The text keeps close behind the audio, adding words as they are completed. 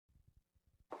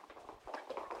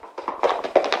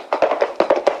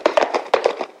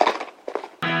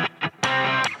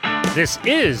This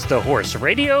is the Horse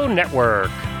Radio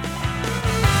Network.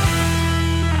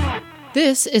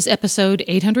 This is episode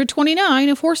 829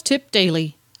 of Horse Tip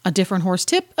Daily. A different horse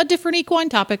tip, a different equine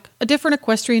topic, a different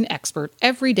equestrian expert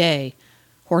every day.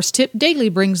 Horse Tip Daily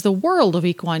brings the world of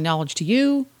equine knowledge to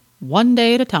you, one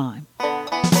day at a time.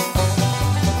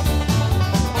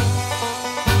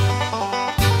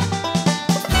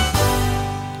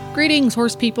 Greetings,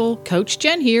 horse people. Coach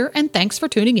Jen here, and thanks for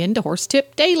tuning in to Horse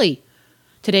Tip Daily.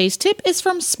 Today's tip is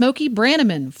from Smokie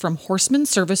Brannaman from Horseman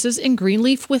Services in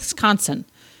Greenleaf, Wisconsin.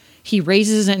 He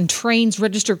raises and trains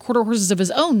registered quarter horses of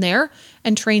his own there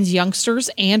and trains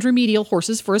youngsters and remedial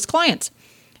horses for his clients.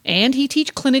 And he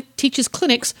teaches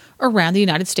clinics around the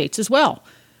United States as well.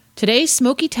 Today,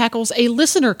 Smokie tackles a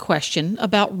listener question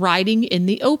about riding in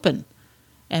the open.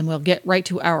 And we'll get right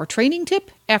to our training tip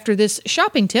after this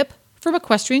shopping tip from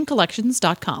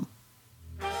EquestrianCollections.com.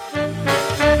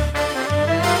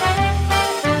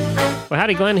 Well,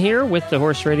 howdy, Glenn here with the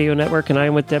Horse Radio Network, and I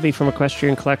am with Debbie from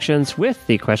Equestrian Collections with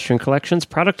the Equestrian Collections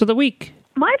Product of the Week.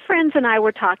 My friends and I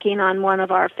were talking on one of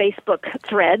our Facebook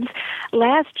threads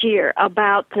last year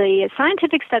about the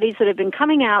scientific studies that have been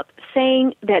coming out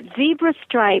saying that zebra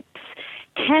stripes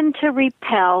tend to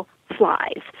repel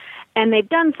flies. And they've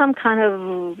done some kind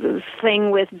of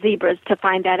thing with zebras to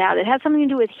find that out. It has something to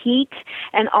do with heat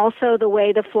and also the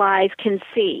way the flies can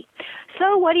see.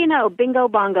 So what do you know? Bingo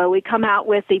bongo. We come out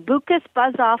with the Bucus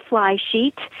Buzz-Off Fly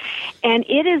Sheet, and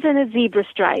it is in a zebra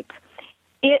stripe.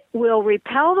 It will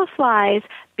repel the flies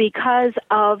because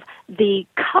of the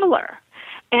color.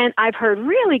 And I've heard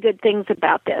really good things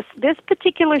about this. This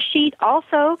particular sheet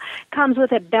also comes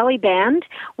with a belly band,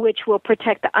 which will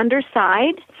protect the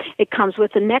underside. It comes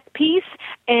with a neck piece,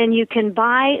 and you can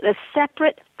buy a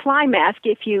separate fly mask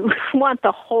if you want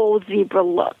the whole zebra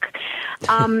look.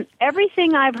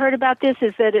 Everything I've heard about this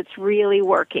is that it's really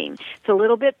working. It's a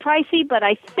little bit pricey, but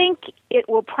I think it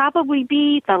will probably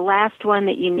be the last one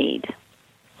that you need.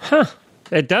 Huh.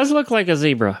 It does look like a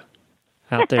zebra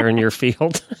out there in your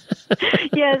field.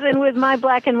 Yes, and with my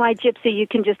black and white gypsy, you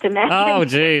can just imagine. Oh,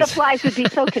 geez. The flies would be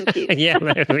so confused. Yeah,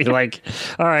 they'd be like,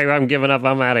 all right, I'm giving up.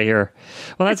 I'm out of here.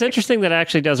 Well, that's interesting that it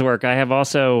actually does work. I have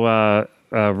also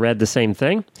read the same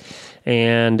thing.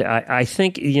 And I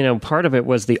think, part of it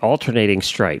was the alternating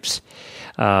stripes.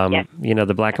 Yes.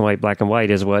 The black and white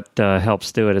is what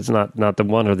helps do it. It's not the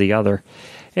one or the other.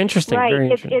 Interesting. Right. Very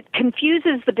interesting. It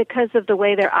confuses because of the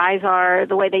way their eyes are,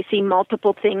 the way they see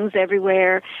multiple things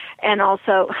everywhere, and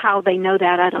also how they know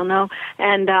that, I don't know.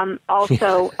 And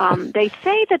also, they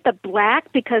say that the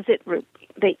black, because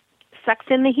they sucks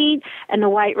in the heat and the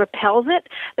white repels it,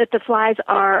 that the flies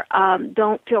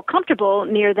don't feel comfortable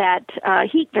near that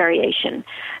heat variation.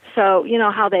 So, you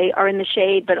know how they are in the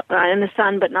shade, but in the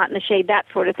sun, but not in the shade, that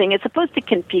sort of thing. It's supposed to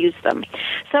confuse them.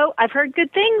 So I've heard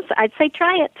good things. I'd say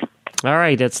try it. All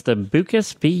right, it's the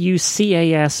Bucus,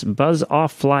 B-U-C-A-S,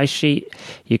 Buzz-Off Fly Sheet.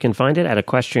 You can find it at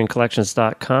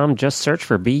EquestrianCollections.com. Just search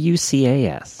for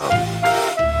B-U-C-A-S.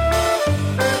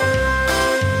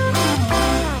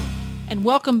 And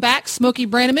welcome back, Smokie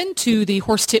Brannaman, to the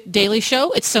Horse Tip Daily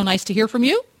Show. It's so nice to hear from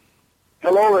you.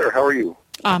 Hello there. How are you?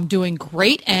 I'm doing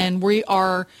great, and we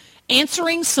are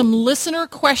answering some listener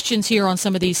questions here on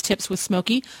some of these tips with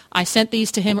Smokie. I sent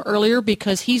these to him earlier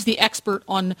because he's the expert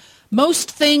on most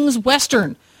things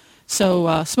Western. So,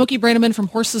 Smokie Brannaman from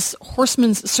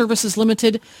Horseman's Services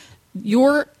Limited,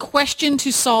 your question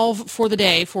to solve for the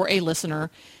day for a listener.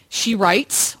 She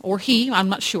writes, or he, I'm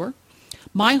not sure,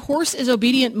 my horse is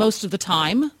obedient most of the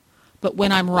time, but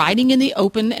when I'm riding in the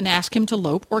open and ask him to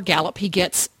lope or gallop, he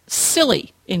gets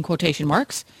silly, in quotation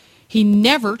marks. He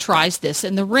never tries this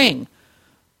in the ring.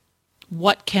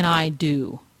 What can I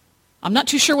do? I'm not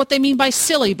too sure what they mean by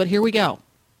silly, but here we go.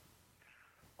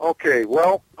 Okay,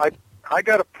 well, I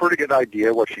got a pretty good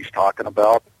idea what she's talking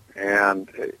about, and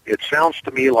it sounds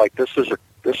to me like this is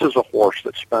a horse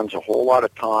that spends a whole lot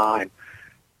of time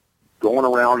going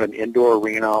around an indoor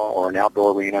arena or an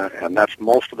outdoor arena, and that's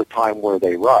most of the time where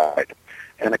they ride.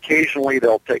 And occasionally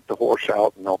they'll take the horse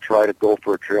out and they'll try to go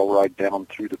for a trail ride down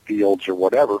through the fields or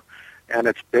whatever. And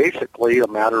it's basically a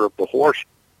matter of the horse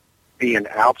being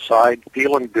outside,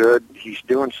 feeling good, he's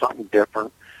doing something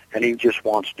different, and he just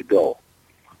wants to go.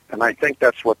 And I think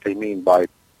that's what they mean by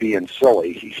being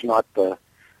silly. He's not the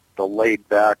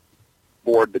laid-back,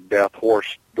 bored-to-death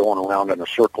horse going around in a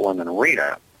circle in an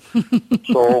arena.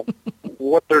 So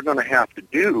what they're going to have to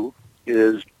do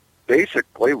is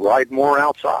basically ride more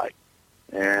outside.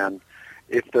 And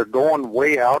if they're going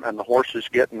way out and the horse is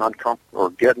getting uncomfortable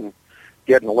or getting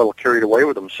a little carried away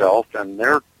with himself and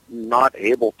they're not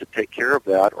able to take care of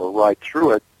that or ride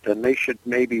through it, then they should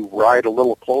maybe ride a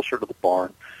little closer to the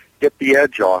barn get the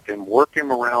edge off him, work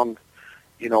him around,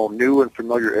 new and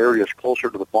familiar areas closer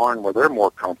to the barn where they're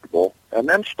more comfortable, and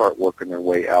then start working their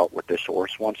way out with this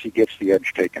horse once he gets the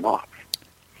edge taken off.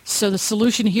 So the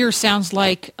solution here sounds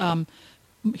like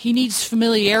he needs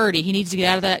familiarity. He needs to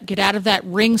get out of that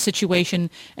ring situation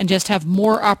and just have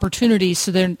more opportunities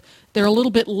so they're a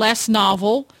little bit less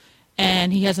novel,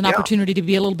 and he has an opportunity to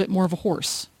be a little bit more of a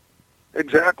horse.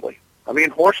 Exactly. I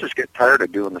mean, horses get tired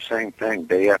of doing the same thing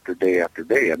day after day after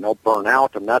day, and they'll burn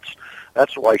out, and that's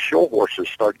why show horses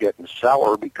start getting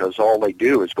sour, because all they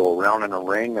do is go around in a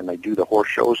ring, and they do the horse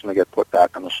shows, and they get put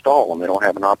back in the stall, and they don't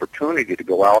have an opportunity to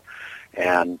go out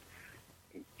and,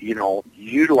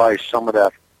 utilize some of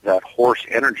that horse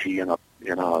energy in a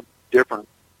different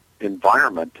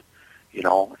environment,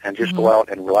 and just go out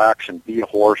and relax and be a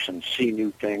horse and see new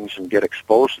things and get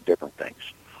exposed to different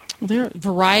things.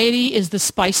 Variety is the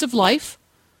spice of life.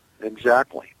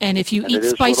 Exactly. And if you eat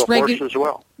spice regularly, as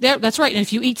well. That's right. And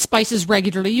if you eat spices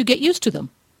regularly, you get used to them.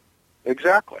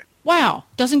 Exactly. Wow,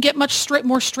 doesn't get much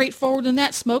more straightforward than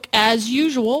that, Smoke, as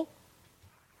usual.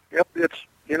 Yep, it's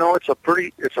a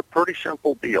pretty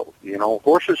simple deal.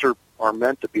 Horses are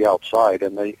meant to be outside,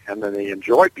 and they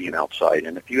enjoy being outside.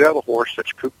 And if you have a horse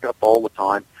that's cooped up all the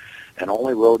time and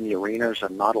only rode in the arenas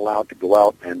and not allowed to go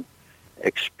out and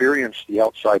experience the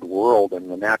outside world and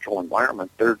the natural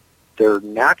environment, they're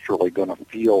naturally going to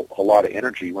feel a lot of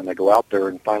energy when they go out there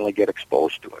and finally get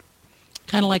exposed to it.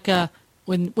 Kind of like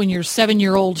when your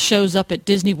 7-year-old shows up at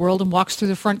Disney World and walks through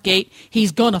the front gate,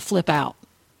 he's going to flip out.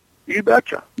 You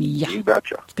betcha. Yeah. You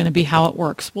betcha. It's going to be how it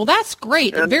works. Well, that's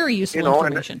great. And very useful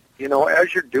information. And,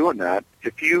 as you're doing that,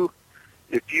 if you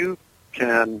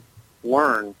can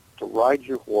learn to ride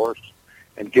your horse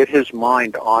and get his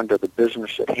mind onto the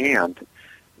business at hand,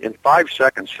 in 5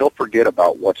 seconds he'll forget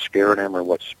about what's scaring him or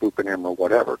what's spooking him or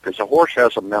whatever, because a horse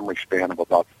has a memory span of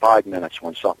about 5 minutes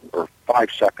or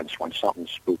 5 seconds when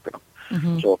something's spooking him.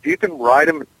 Mm-hmm. So if you can ride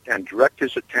him and direct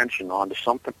his attention onto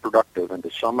something productive and to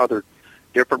some other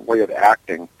different way of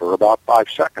acting for about 5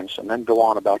 seconds and then go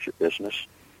on about your business,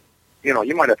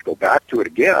 you might have to go back to it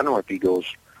again or if he goes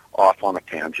off on a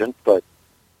tangent, but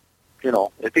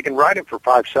if you can ride him for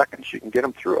 5 seconds, you can get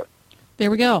him through it. There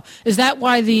we go. Is that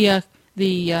why the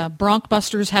bronc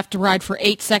busters have to ride for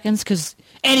 8 seconds? Because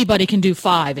anybody can do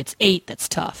 5. It's 8 that's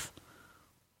tough.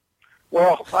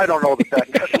 Well, I don't know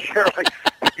that necessarily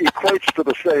equates to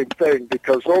the same thing,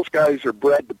 because those guys are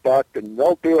bred to buck, and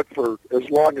they'll do it for as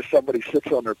long as somebody sits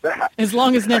on their back. As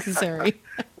long as necessary.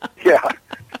 Yeah.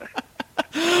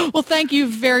 Well, thank you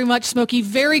very much, Smokie.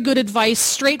 Very good advice.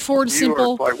 Straightforward, simple.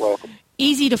 You are quite welcome.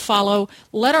 Easy to follow.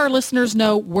 Let our listeners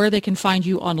know where they can find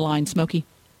you online, Smokie.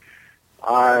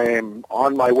 I'm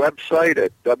on my website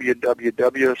at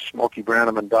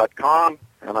www.smokiebrannaman.com,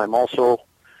 and I'm also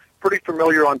pretty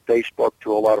familiar on Facebook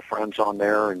to a lot of friends on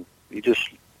there, and you just,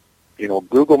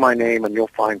 Google my name and you'll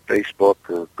find Facebook,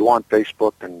 or go on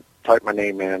Facebook and type my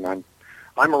name in. I'm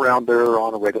around there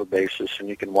on a regular basis, and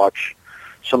you can watch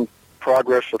some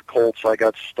progress with colts I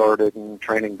got started and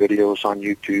training videos on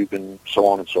YouTube and so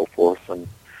on and so forth,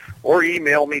 or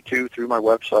email me too through my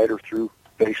website or through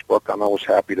Facebook. I'm always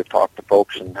happy to talk to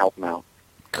folks and help them out.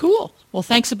 Cool. Well,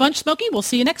 thanks a bunch, Smokie. We'll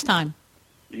see you next time.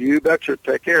 You betcha.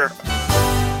 Take care.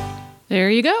 There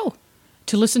you go.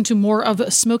 To listen to more of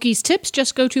Smokie's tips,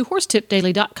 just go to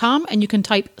horsetipdaily.com and you can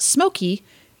type Smokie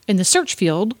in the search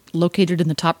field located in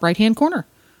the top right-hand corner.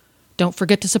 Don't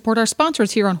forget to support our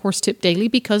sponsors here on Horse Tip Daily,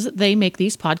 because they make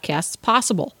these podcasts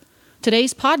possible.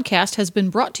 Today's podcast has been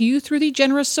brought to you through the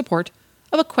generous support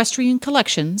of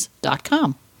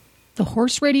EquestrianCollections.com. The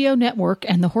Horse Radio Network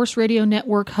and the Horse Radio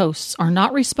Network hosts are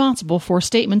not responsible for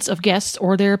statements of guests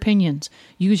or their opinions.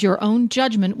 Use your own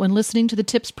judgment when listening to the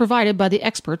tips provided by the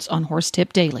experts on Horse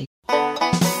Tip Daily.